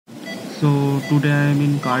So today I am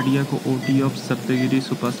in cardiac OT of Sapthagiri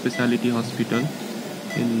Super Speciality Hospital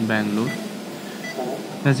in Bangalore.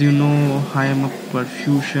 As you know, I am a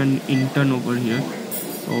perfusion intern over here,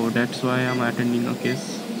 so that's why I am attending a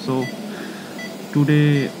case. So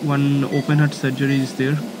today one open heart surgery is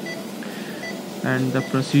there, and the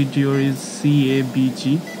procedure is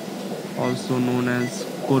CABG, also known as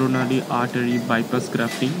coronary artery bypass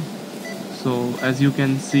grafting. So as you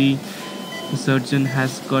can see, the surgeon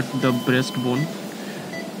has cut the breastbone,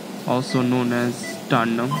 also known as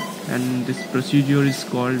sternum, and this procedure is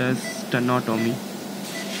called as sternotomy.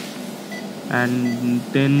 And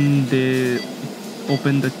then they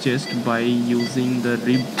open the chest by using the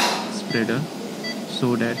rib spreader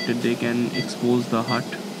so that they can expose the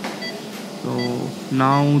heart. So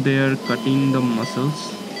now they are cutting the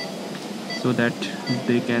muscles so that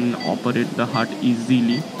they can operate the heart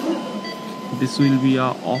easily. This will be a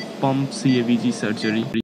off pump CABG surgery.